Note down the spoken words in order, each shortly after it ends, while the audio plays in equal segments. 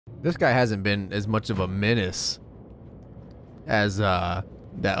This guy hasn't been as much of a menace as that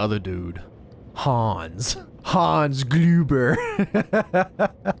other dude, Hans Gruber.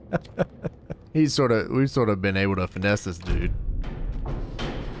 We've sort of been able to finesse this dude.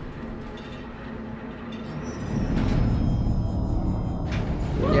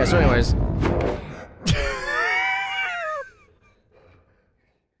 Yeah, so anyways.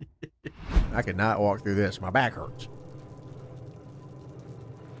 I could not walk through this. My back hurts.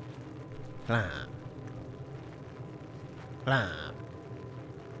 Climb. Climb.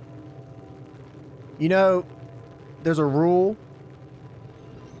 You know, there's a rule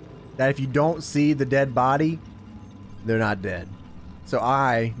that if you don't see the dead body, they're not dead. So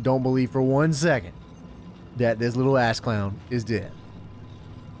I don't believe for 1 second that this little ass clown is dead.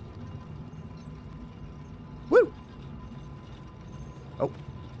 Woo! Oh.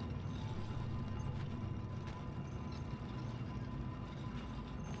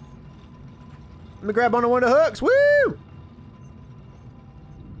 Let me grab onto one of the hooks. Woo!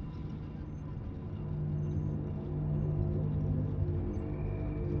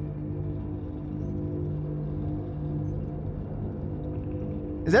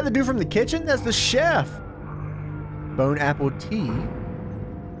 Is that the dude from the kitchen? That's the chef. Bone apple tea.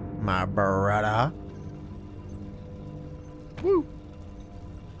 My brother. Woo.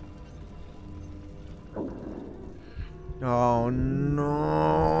 Oh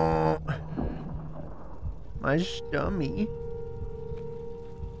no. My stomach.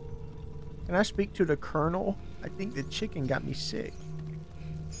 Can I speak to the colonel? I think the chicken got me sick.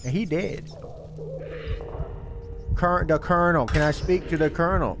 And he dead. The colonel. Can I speak to the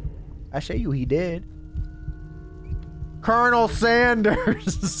colonel? I say you he did. Colonel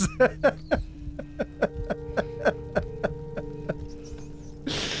Sanders.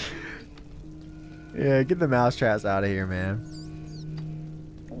 Yeah, get the mousetraps out of here, man.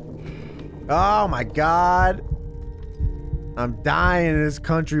 Oh my god. I'm dying in this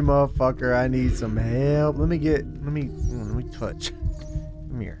country, motherfucker. I need some help. Let me touch.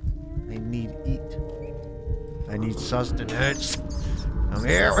 Come here. I need to eat. I need sustenance. I'm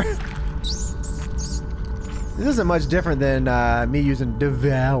here. This isn't much different than me using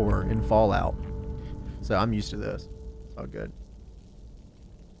Devour in Fallout. So I'm used to this. It's all good.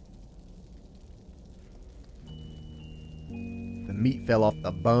 The meat fell off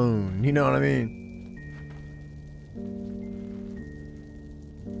the bone. You know what I mean?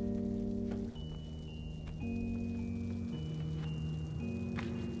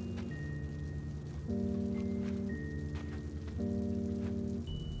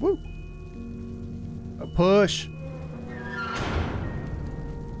 Woo! A push.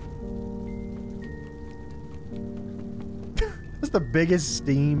 That's the biggest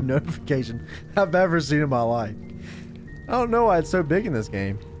Steam notification I've ever seen in my life. I don't know why it's so big in this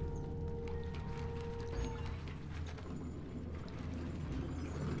game.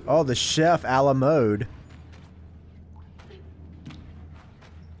 Oh, the chef a la mode.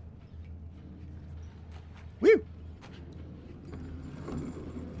 Woo!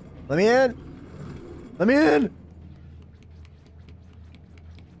 Let me in! Let me in!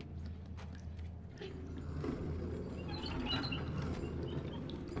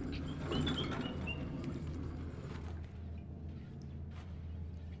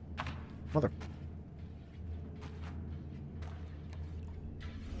 Mother...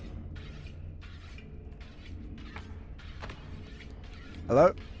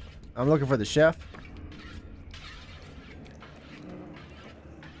 Hello? I'm looking for the chef.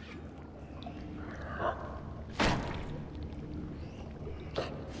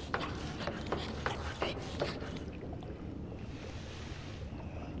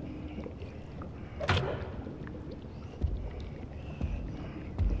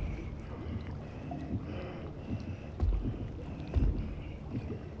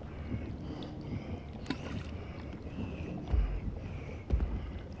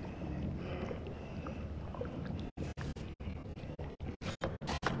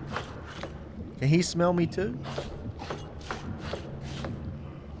 Can he smell me too?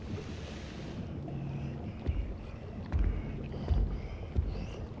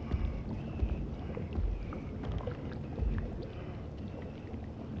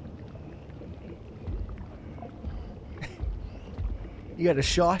 You got a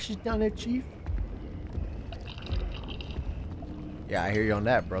sausage down there, Chief? Yeah, I hear you on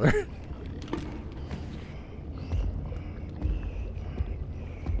that, brother.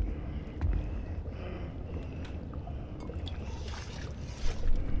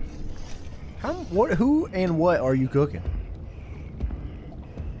 Who and what are you cooking?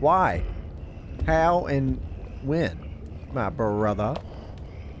 Why? How and when, my brother?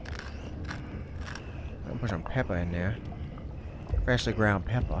 Put some pepper in there. Freshly ground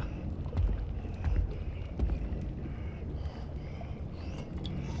pepper.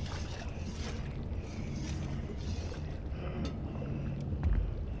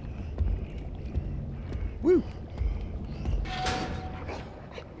 Woo!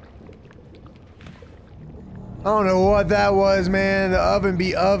 I don't know what that was, man. The oven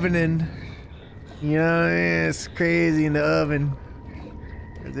be ovening. You know, it's crazy in the oven.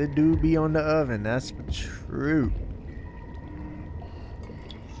 It do be on the oven, that's true.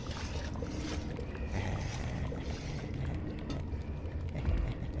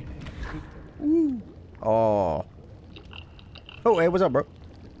 Ooh. Oh. Oh, hey, what's up, bro?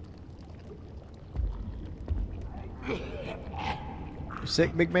 You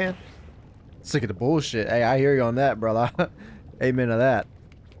sick, big man? Sick of the bullshit. Hey, I hear you on that, brother. Amen to that.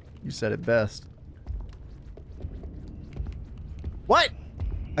 You said it best. What?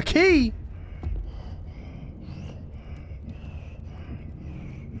 A key?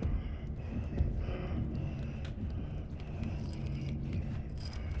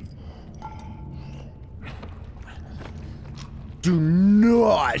 Do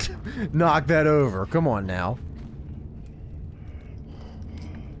not knock that over. Come on now.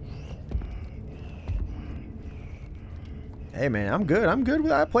 Hey man, I'm good. I'm good with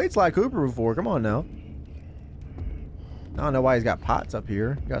that. I played Sly Cooper before. Come on now. I don't know why he's got pots up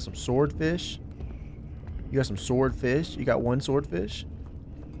here. You got some swordfish. You got some swordfish. You got one swordfish.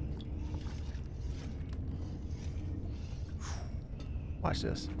 Watch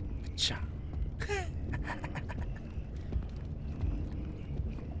this. Cha.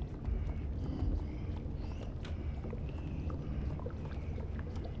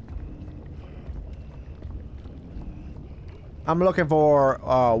 I'm looking for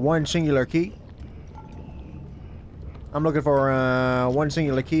one singular key. I'm looking for one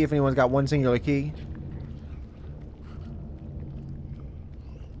singular key if anyone's got one singular key.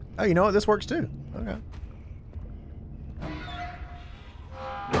 Oh, you know what? This works too. Okay.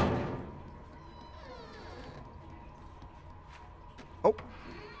 Oh.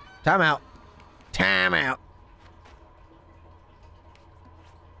 Time out. Time out.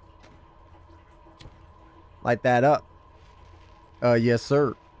 Light that up. Yes,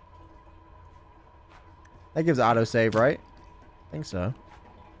 sir. That gives autosave, right? I think so.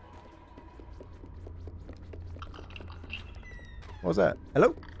 What was that?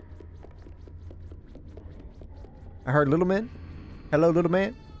 Hello? I heard little man. Hello, little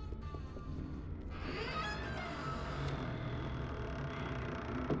man.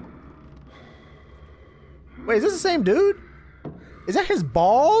 Wait, is this the same dude? Is that his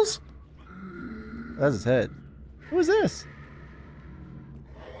balls? That's his head. Who is this?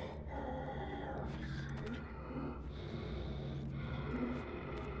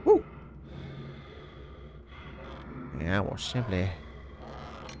 Woo. Yeah, well, simply.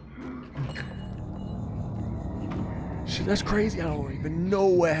 Shit, that's crazy. I don't even know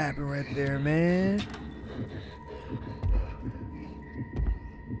what happened right there, man.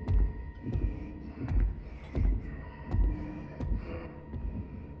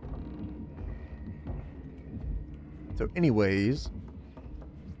 So anyways,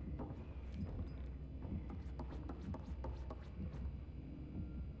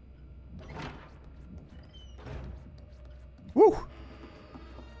 woo.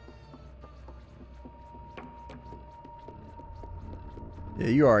 Yeah,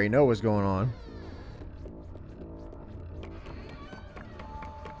 you already know what's going on.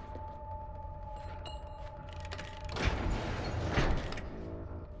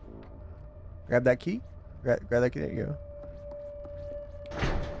 Grab that key. Grab that key. There you go.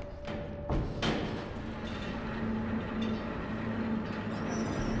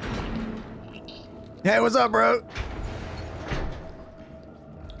 Hey, what's up, bro?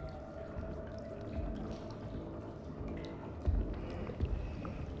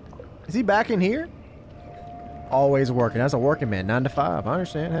 Is he back in here? Always working. That's a working man. 9 to 5. I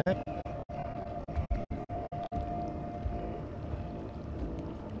understand. Hey.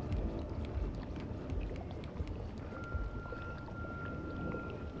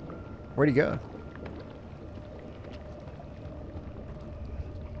 Where'd he go?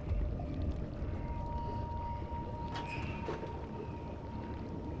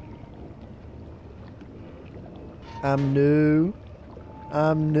 I'm new.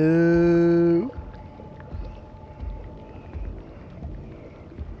 I'm new.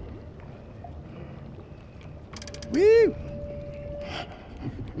 Woo!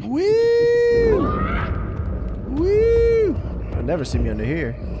 Woo! Woo! You'll never see me under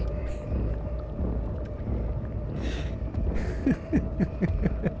here.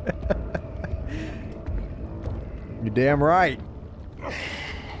 You damn right.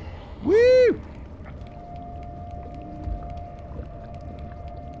 Woo!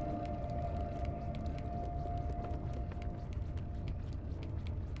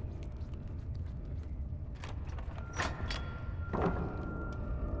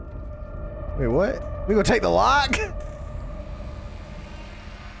 Wait, what? We gonna take the lock?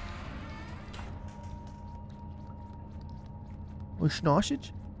 Little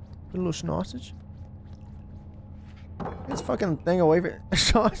sausage? A little sausage? Get this fucking thing away from it.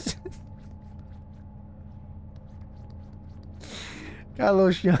 Sausage. Got a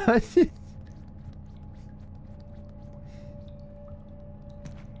little sausage.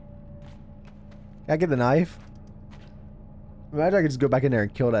 Can I get the knife? Imagine I could just go back in there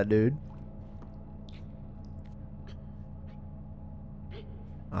and kill that dude.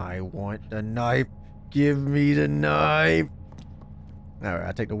 I want the knife. Give me the knife. Alright,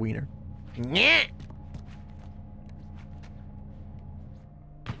 I'll take the wiener. Yeah.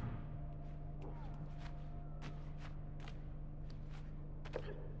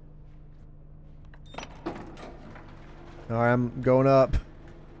 Alright, I'm going up.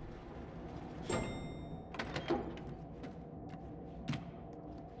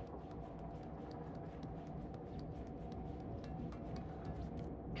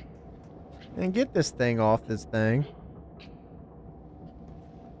 And get this thing off this thing.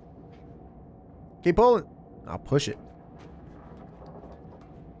 Keep pulling. I'll push it.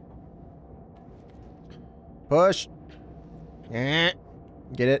 Push. Get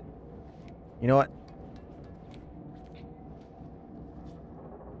it. You know what?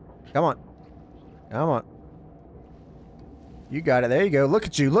 Come on. Come on. You got it. There you go. Look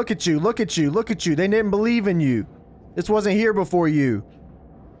at you. Look at you. Look at you. Look at you. They didn't believe in you. This wasn't here before you.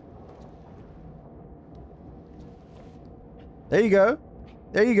 There you go.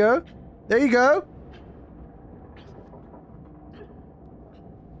 There you go. There you go.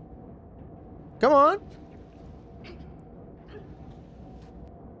 Come on.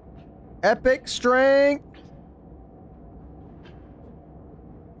 Epic strength.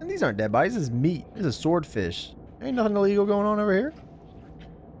 And these aren't dead bodies. This is meat. This is swordfish. Ain't nothing illegal going on over here.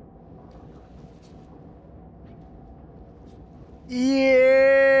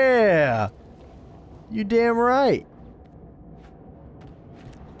 Yeah. You damn right.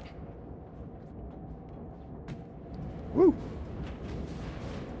 Woo.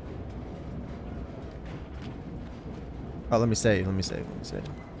 Oh, let me save. Let me save. Let me save.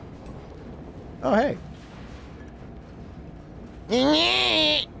 Oh, hey.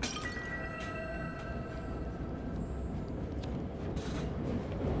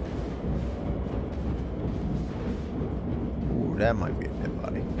 Ooh, that might be a dead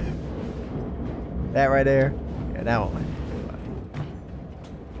body. That right there. Yeah, that one might be a dead body.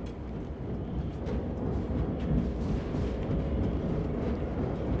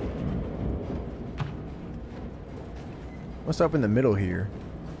 What's up in the middle here?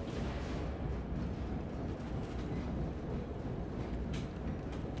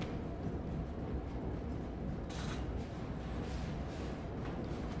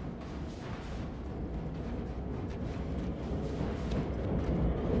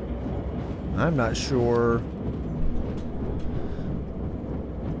 I'm not sure.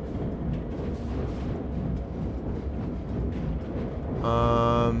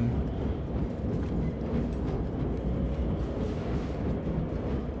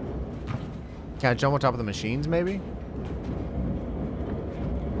 Can I jump on top of the machines, maybe?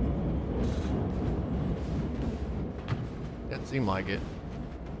 Didn't seem like it.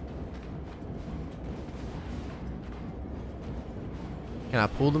 Can I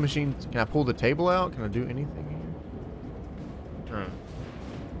pull the machines? Can I pull the table out? Can I do anything here? Huh.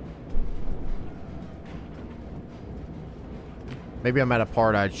 Maybe I'm at a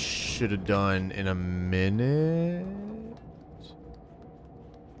part I should have done in a minute.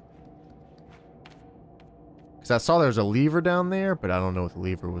 Because I saw there was a lever down there, but I don't know what the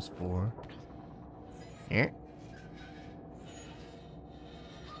lever was for. Here.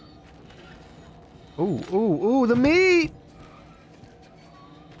 Ooh, ooh, ooh, the meat!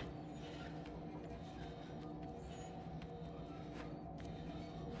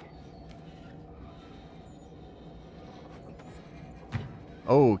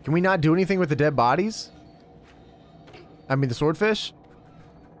 Oh, can we not do anything with the dead bodies? I mean, the swordfish?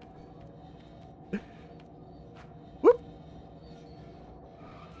 Whoop.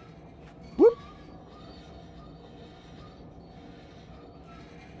 Whoop.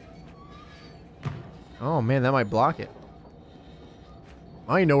 Oh, man, that might block it.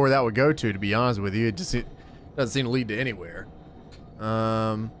 I don't even know where that would go to be honest with you. It just doesn't seem to lead to anywhere.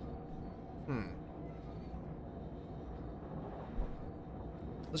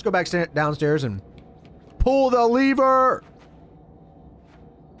 Let's go back downstairs and pull the lever.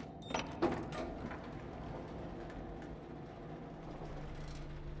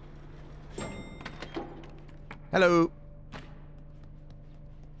 Hello.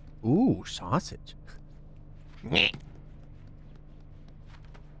 Ooh, sausage.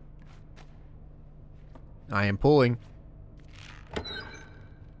 I am pulling.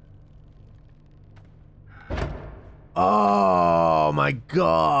 Oh my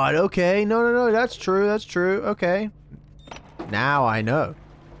god. Okay. No. That's true. That's true. Okay. Now I know.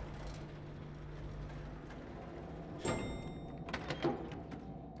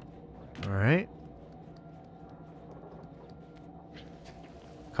 All right.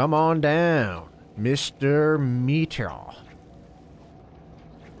 Come on down, Mr. Meaty. There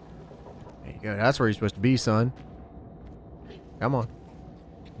you go. That's where you're supposed to be, son. Come on.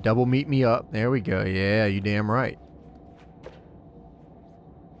 Double meet me up. There we go. Yeah, you damn right.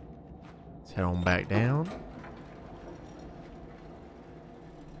 Let's head on back down.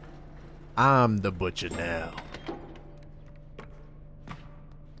 I'm the butcher now.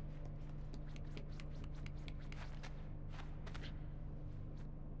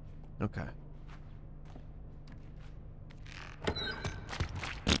 Okay.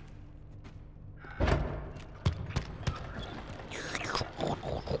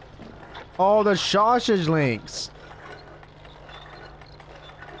 Oh, the sausage links.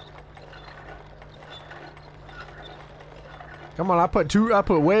 Come on, I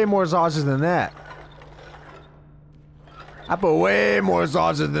put way more sausage than that. I put way more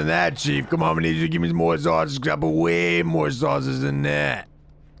sausage than that, Chief. Come on, I need you to give me some more sausage, 'cause I put way more sausage than that.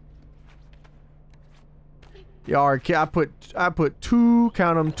 Y'all, I put two,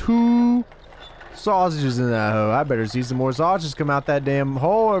 count them, two sausages in that hoe. I better see some more sausages come out that damn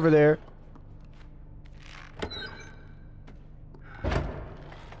hole over there.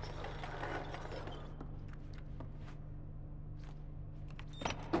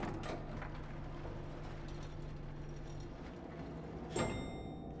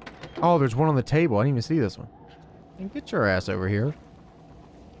 Oh, there's one on the table. I didn't even see this one. And get your ass over here.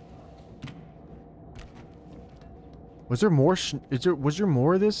 Was there more? Was there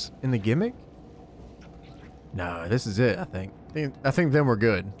more of this in the gimmick? No, this is it. I think then we're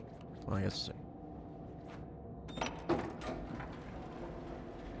good. Well, I guess.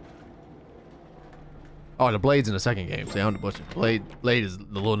 Oh, the Blade's in the second game. See, I'm the butcher. Blade is the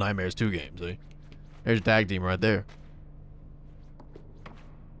Little Nightmares 2 game. See, there's your tag team right there.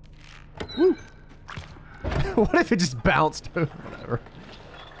 Woo! What if it just bounced? Whatever.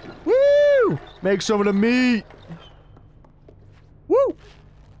 Woo! Make some of the meat. Woo!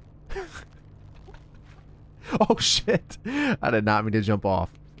 Oh shit! I did not mean to jump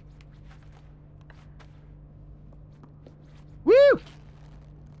off. Woo! Right,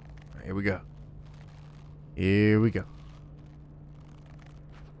 here we go. Here we go.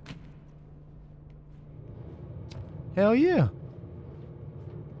 Hell yeah!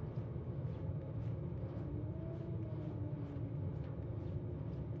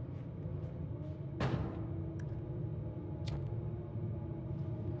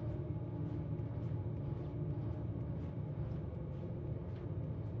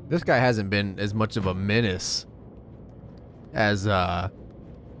 This guy hasn't been as much of a menace as that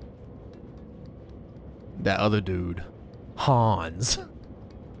other dude, Hans.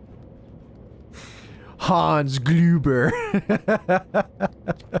 Hans Gruber.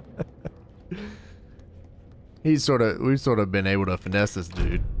 We've sort of been able to finesse this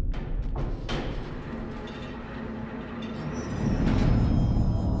dude.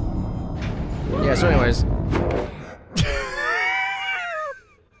 Yeah, so anyways.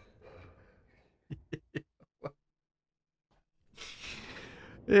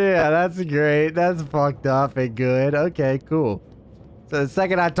 Yeah, that's great. That's fucked up and good. Okay, cool. So the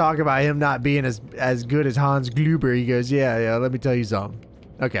second I talk about him not being as good as Hans Gruber, he goes, yeah, let me tell you something.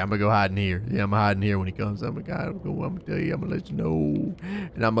 Okay, I'm gonna go hide in here. Yeah, I'm gonna hide in here when he comes. I'm gonna tell you, I'm gonna let you know.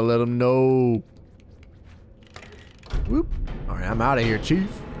 And I'm gonna let him know. Whoop. Alright, I'm out of here, Chief.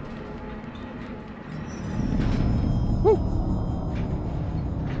 Woo.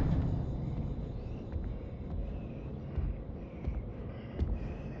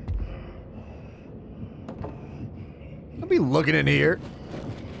 I'll be looking in here.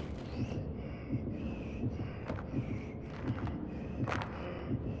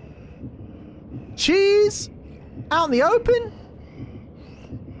 Cheese? Out in the open?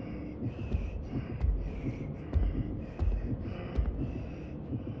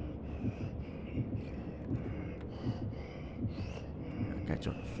 I got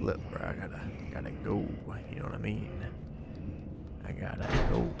you on the flip, bro. I gotta go. You know what I mean? I I gotta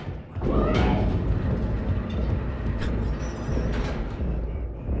go.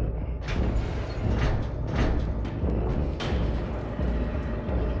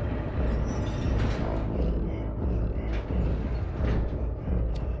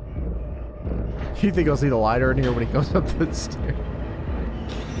 You think I'll see the lighter in here when he goes up the stairs?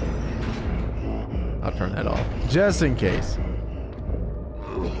 I'll turn that off, just in case.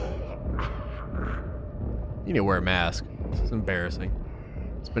 You need to wear a mask. This is embarrassing.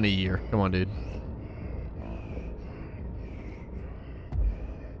 It's been a year. Come on, dude.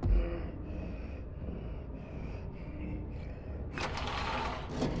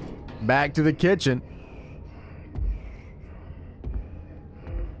 Back to the kitchen.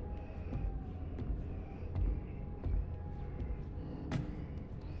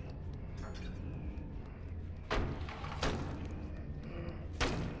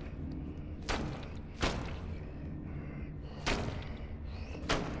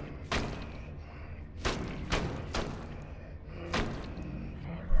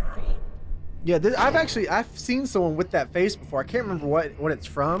 Yeah, I've seen someone with that face before. I can't remember what it's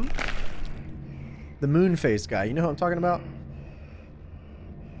from. The moon face guy. You know who I'm talking about?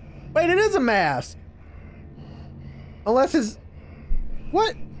 Wait, it is a mask. Unless it's...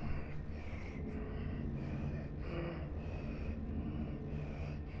 What?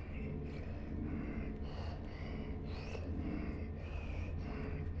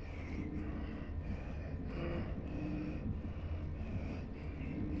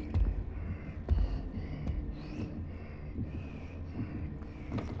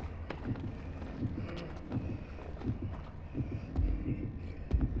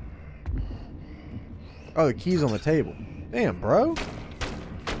 Oh, the key's on the table. Damn, bro.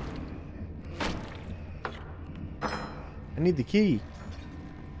 I need the key.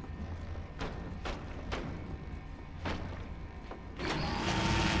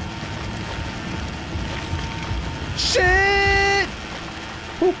 Shit!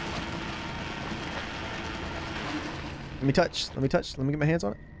 Whew. Let me touch. Let me touch. Let me get my hands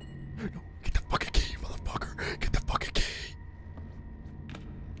on it. No, get the fucking key, motherfucker. Get the fucking key.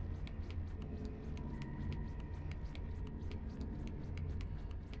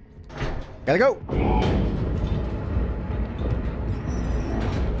 Gotta go.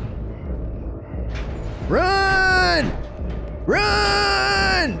 Run!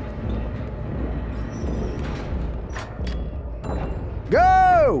 Run!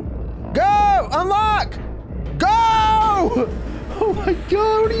 Go! Go! Unlock! Go! Oh my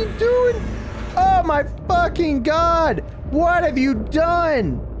god, what are you doing? Oh my fucking god! What have you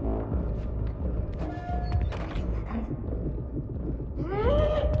done?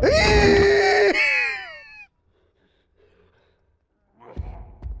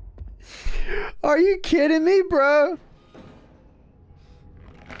 Are you kidding me, bro?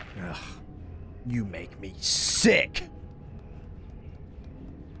 Ugh, you make me sick.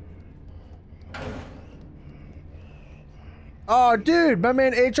 Oh, dude, my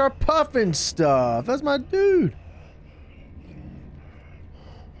man HR Puffin stuff. That's my dude.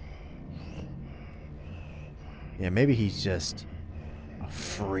 Yeah, maybe he's just a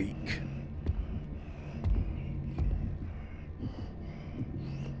freak.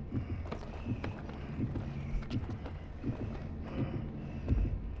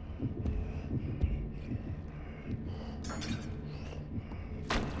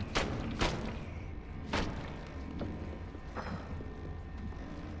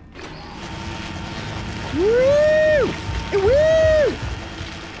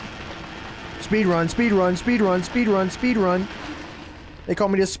 Speed run, speed run, speed run, speed run, speed run. They call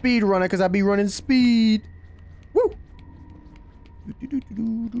me the speed runner because I be running speed. Woo!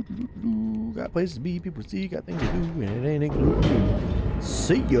 Got places to be, people to see, got things to do, and it ain't included.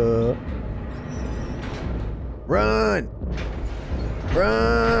 See ya. Run!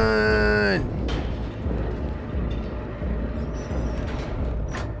 Run!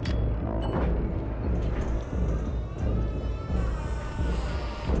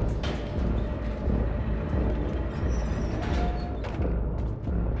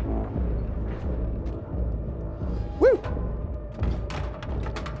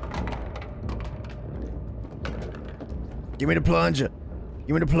 Give me the plunger.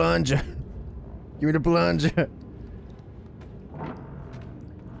 Give me the plunger. Give me the plunger.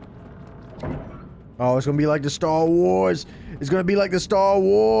 Oh, it's gonna be like the Star Wars. It's gonna be like the Star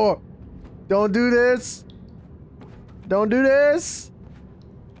War. Don't do this. Don't do this.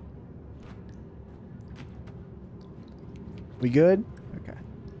 We good? Okay.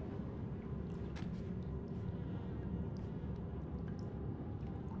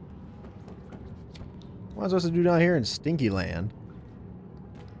 What am I supposed to do down here in Stinky Land?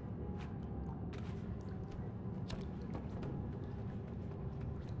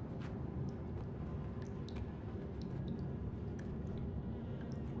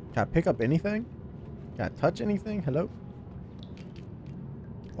 Can I pick up anything? Can I touch anything? Hello?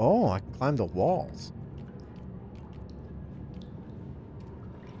 Oh, I can climb the walls.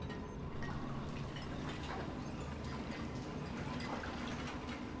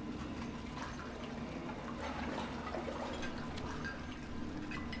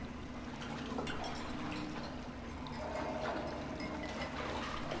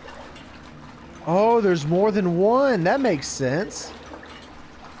 Oh, there's more than one. That makes sense.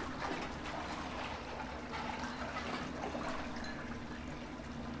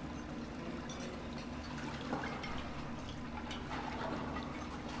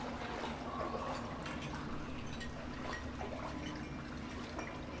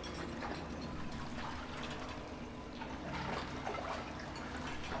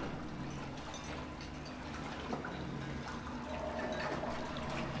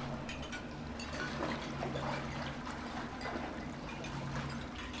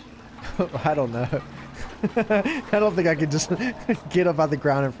 I don't know. I don't think I could just get up out the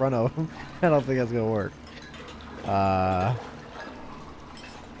ground in front of him. I don't think that's gonna work.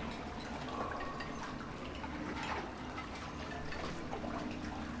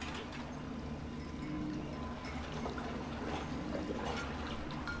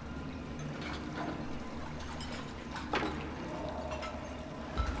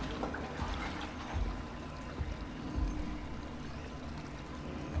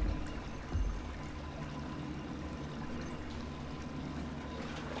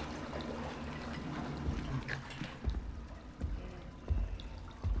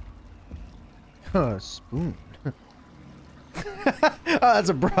 Spoon. Oh, that's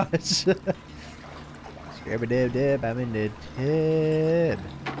a brush. Scrabba-dab-dab, I'm in the tub.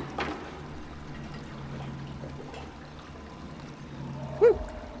 Woo!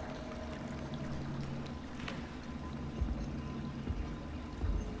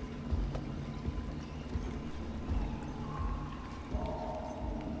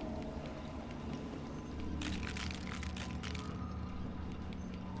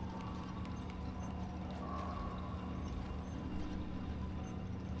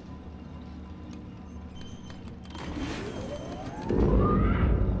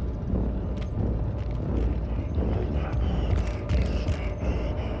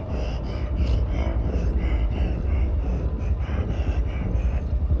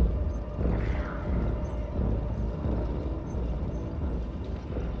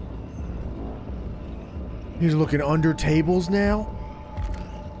 He's looking under tables now?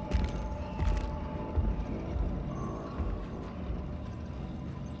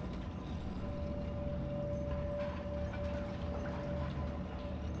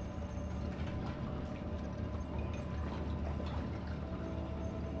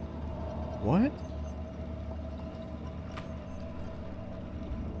 What?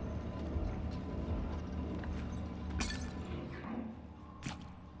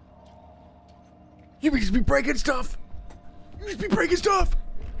 You just be breaking stuff! You just be breaking stuff!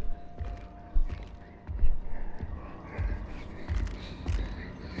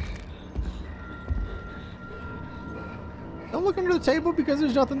 Don't look under the table because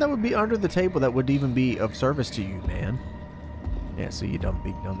there's nothing that would be under the table that would even be of service to you, man. Yeah, see, you dumb,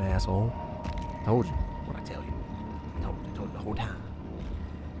 big, dumb asshole. Told you. What'd I tell you? Told you the whole time.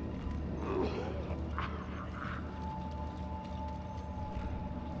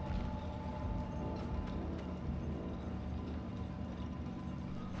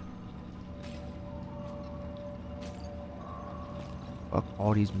 Fuck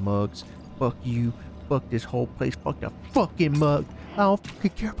all these mugs. Fuck you. Fuck this whole place. Fuck the fucking mug. I don't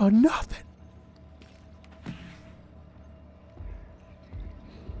fucking care about nothing.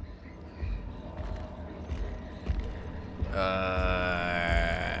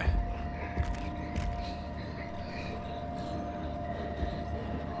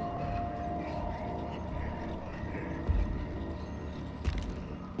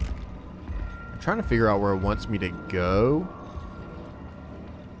 I'm trying to figure out where it wants me to go.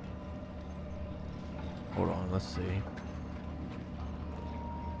 Hold on, let's see.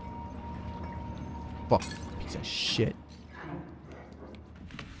 Fuck, piece of shit.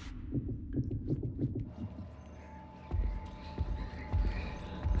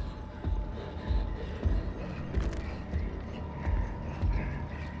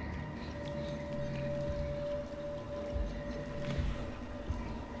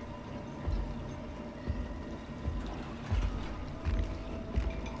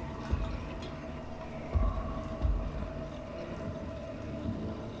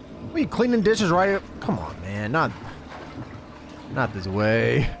 What are you cleaning dishes right up? Come on, man. Not this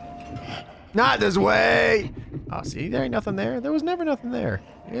way. Not this way. Oh, see, there ain't nothing there. There was never nothing there.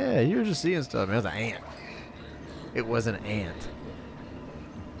 Yeah, you were just seeing stuff, man. It was an ant. It was an ant.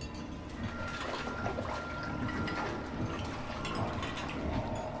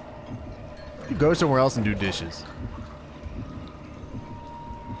 You go somewhere else and do dishes.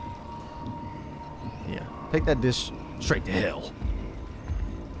 Yeah, take that dish straight to hell.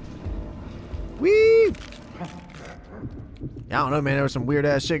 Whee! I don't know, man. There was some weird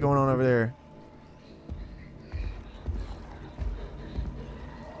ass shit going on over there.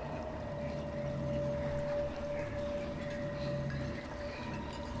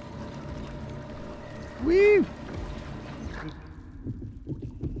 Whee!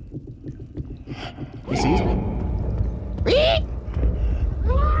 He sees me. Whee!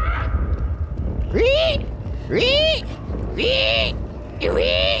 Whee! Whee! Whee!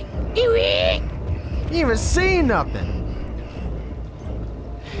 Whee! Whee! You ain't seen nothing.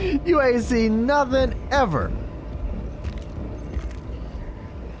 You ain't seen nothing ever.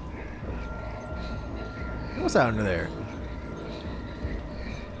 What's out under there?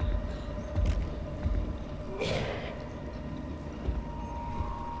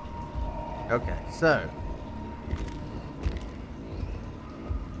 Okay, so.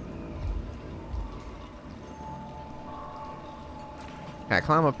 Can I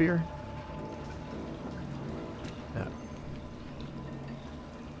climb up here? No.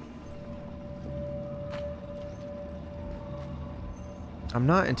 I'm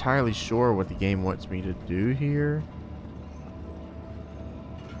not entirely sure what the game wants me to do here.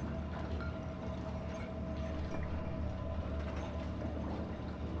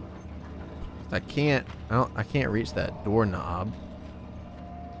 I can't reach that doorknob.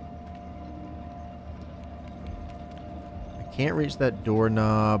 I can't reach that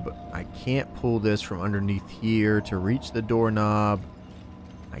doorknob. I can't pull this from underneath here to reach the doorknob.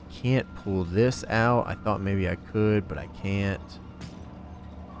 I can't pull this out. I thought maybe I could, but I can't.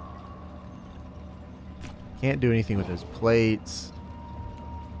 Can't do anything with those plates.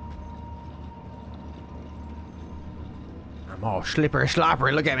 I'm all slippery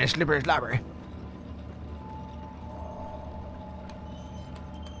sloppery. Look at me, slippery sloppery.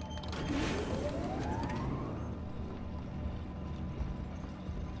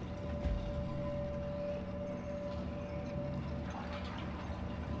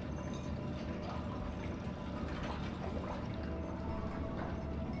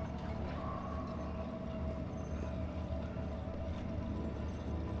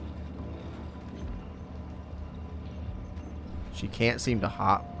 She can't seem to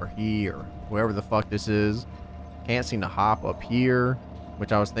hop, or he, or whoever the fuck this is, can't seem to hop up here,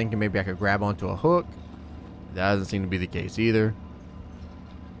 which I was thinking maybe I could grab onto a hook. That doesn't seem to be the case either.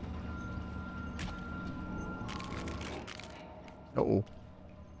 Uh-oh.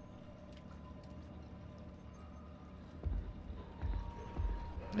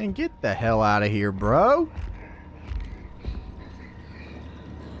 Man, get the hell out of here, bro.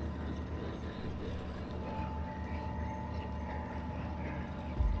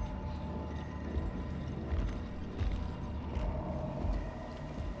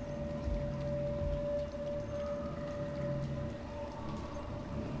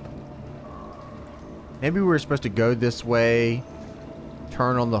 Maybe we were supposed to go this way,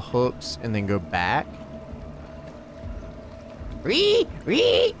 turn on the hooks, and then go back. Ree!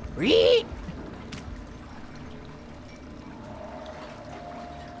 Ree! Ree!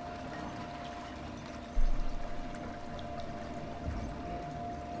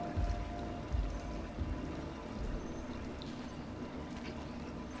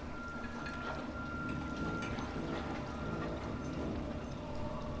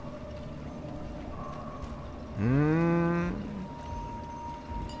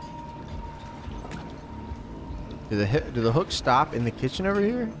 Do the hooks stop in the kitchen over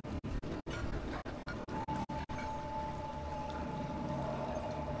here?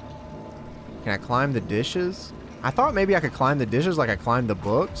 Can I climb the dishes? I thought maybe I could climb the dishes like I climbed the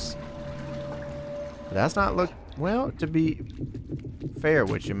books. But that's not look... Well, to be fair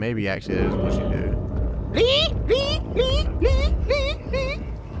with you, maybe actually that is what you do.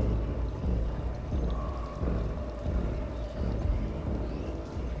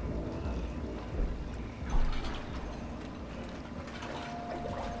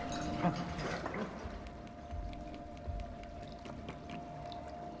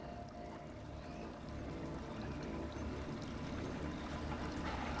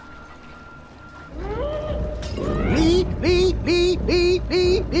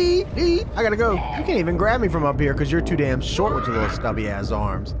 I gotta go. You can't even grab me from up here because you're too damn short with your little stubby ass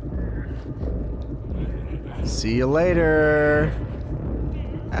arms. See you later,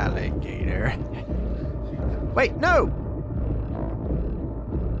 alligator. Wait, no!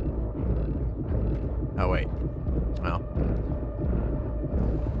 Oh, wait. Well.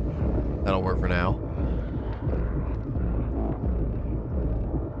 That'll work for now.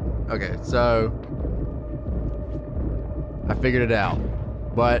 Okay, so... I figured it out.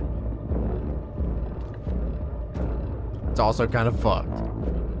 But... it's also kind of fucked.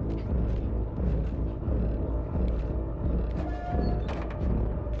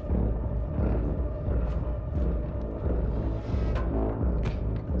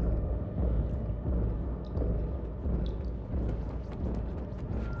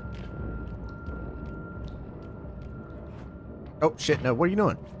 Oh, shit, no, what are you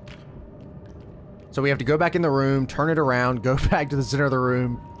doing? So we have to go back in the room, turn it around, go back to the center of the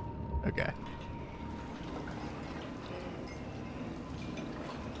room. Okay.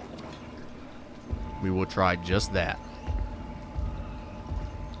 We will try just that.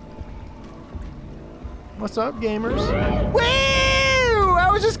 What's up, gamers? Woo! I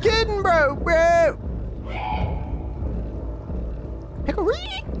was just kidding, bro!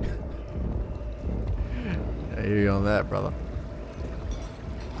 Hickory! I hear you on that, brother.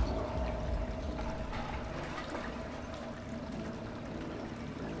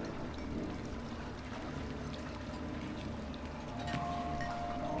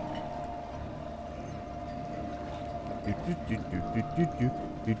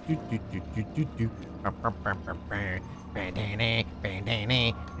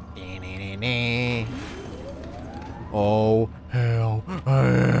 Oh, hell,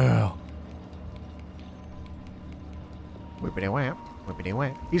 hell. Whippity whap, whippity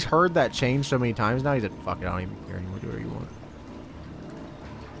whap. He's heard that change so many times now, he said, fuck it, I don't even care anymore, do whatever you want.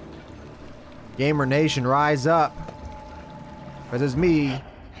 Gamer Nation, rise up. Because it's me,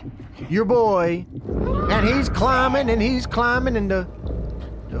 your boy, and he's climbing, and the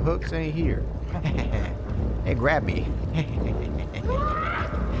hooks ain't here. Hey, grab me.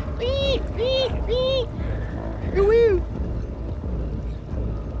 Woo!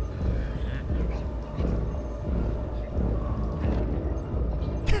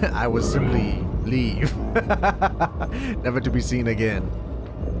 I will simply leave. Never to be seen again.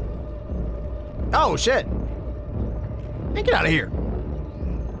 Oh, shit! Hey, get out of here!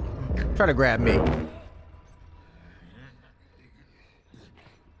 Try to grab me.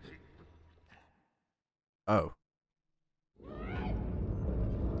 Oh.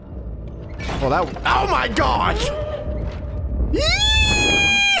 Well, that... oh my god!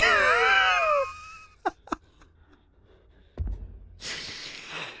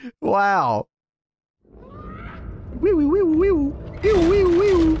 Wow. Wee wee wee wee wee wee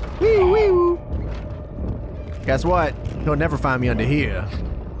wee wee wee. Guess what? He'll never find me under here.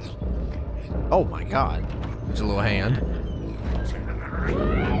 Oh my god. There's a little hand.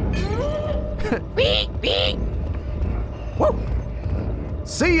 Woo!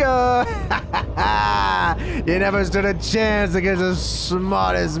 See ya! You never stood a chance against the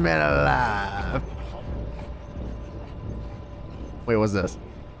smartest man alive. Wait, what's this?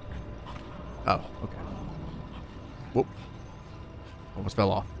 Oh, okay. Whoop. Almost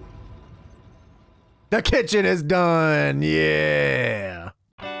fell off. The kitchen is done! Yeah!